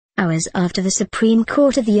hours after the Supreme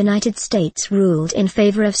Court of the United States ruled in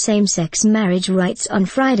favor of same-sex marriage rights on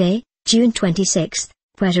Friday, June 26,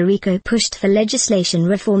 Puerto Rico pushed for legislation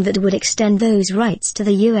reform that would extend those rights to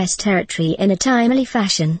the U.S. territory in a timely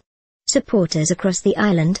fashion. Supporters across the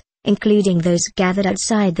island, including those gathered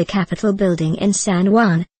outside the Capitol building in San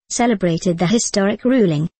Juan, celebrated the historic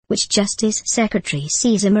ruling, which Justice Secretary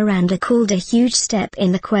Cesar Miranda called a huge step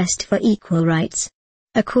in the quest for equal rights.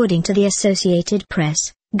 According to the Associated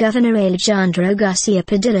Press, Governor Alejandro Garcia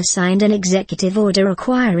Padilla signed an executive order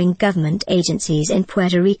requiring government agencies in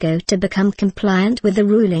Puerto Rico to become compliant with the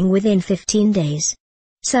ruling within 15 days.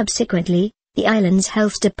 Subsequently, the island's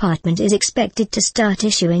health department is expected to start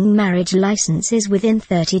issuing marriage licenses within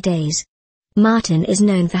 30 days. Martin is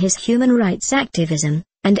known for his human rights activism,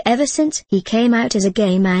 and ever since he came out as a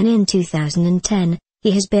gay man in 2010,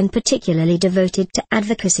 he has been particularly devoted to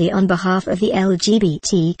advocacy on behalf of the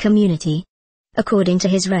LGBT community. According to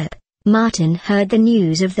his rep, Martin heard the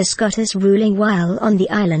news of the SCOTUS ruling while on the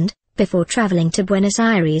island, before traveling to Buenos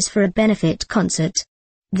Aires for a benefit concert.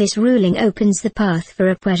 This ruling opens the path for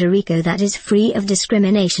a Puerto Rico that is free of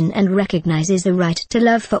discrimination and recognizes the right to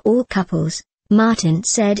love for all couples, Martin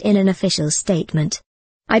said in an official statement.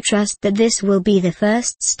 I trust that this will be the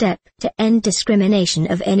first step to end discrimination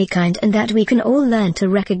of any kind and that we can all learn to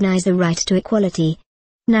recognize the right to equality.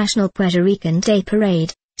 National Puerto Rican Day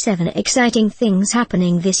Parade, 7 exciting things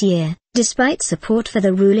happening this year. Despite support for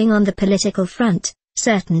the ruling on the political front,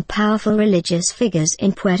 certain powerful religious figures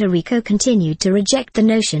in Puerto Rico continued to reject the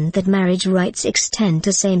notion that marriage rights extend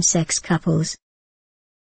to same-sex couples.